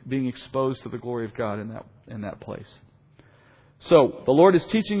being exposed to the glory of God in that place. So, the Lord is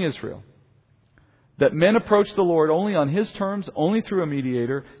teaching Israel that men approach the Lord only on His terms, only through a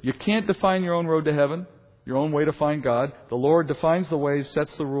mediator. You can't define your own road to heaven, your own way to find God. The Lord defines the ways,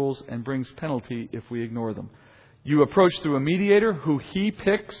 sets the rules, and brings penalty if we ignore them. You approach through a mediator who He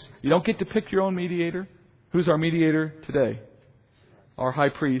picks. You don't get to pick your own mediator. Who's our mediator today? Our high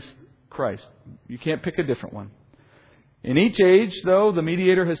priest, Christ. You can't pick a different one. In each age, though, the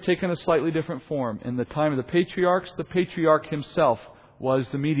mediator has taken a slightly different form. In the time of the patriarch himself was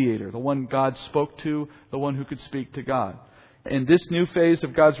the mediator, the one God spoke to, the one who could speak to God. In this new phase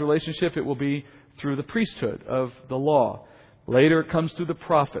of God's relationship, it will be through the priesthood of the law. Later, it comes through the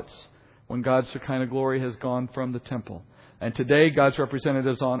prophets, when God's Shekinah glory has gone from the temple. And today, God's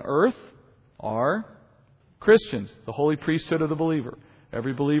representatives on earth are Christians, the holy priesthood of the believer.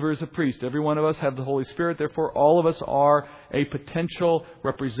 Every believer is a priest. Every one of us have the Holy Spirit. Therefore, all of us are a potential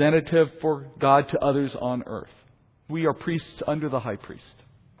representative for God to others on earth. We are priests under the high priest.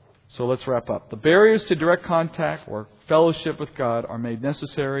 So let's wrap up. The barriers to direct contact or fellowship with God are made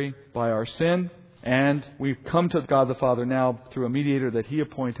necessary by our sin. And we've come to God the Father now through a mediator that He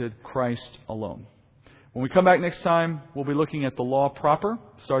appointed, Christ alone. When we come back next time, we'll be looking at the law proper,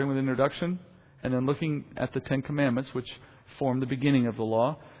 starting with introduction, and then looking at the Ten Commandments, which form the beginning of the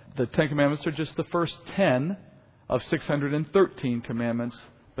law. The Ten Commandments are just the first 10 of 613 commandments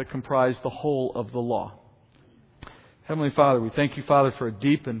that comprise the whole of the law. Heavenly Father, we thank You, Father, for a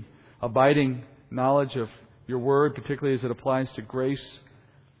deep and abiding knowledge of Your Word, particularly as it applies to grace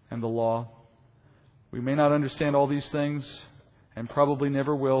and the law. We may not understand all these things, and probably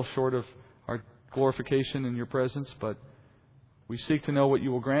never will, short of our glorification in Your presence, but we seek to know what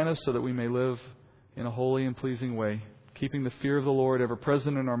You will grant us so that we may live in a holy and pleasing way, keeping the fear of the Lord ever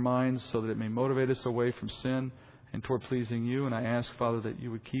present in our minds so that it may motivate us away from sin and toward pleasing You. And I ask, Father, that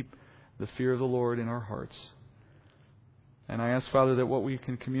You would keep the fear of the Lord in our hearts. And I ask, Father, that what we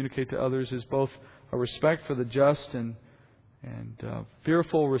can communicate to others is both a respect for the just and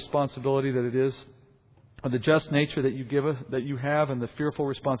fearful responsibility that it is, the just nature that You give us, that You have, and the fearful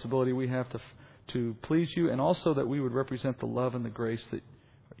responsibility we have to please You, and also that we would represent the love and the grace that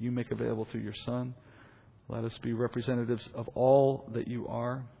You make available through Your Son. Let us be representatives of all that You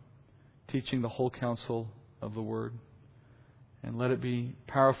are, teaching the whole counsel of the Word. And let it be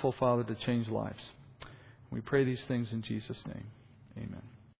powerful, Father, to change lives. We pray these things in Jesus' name. Amen.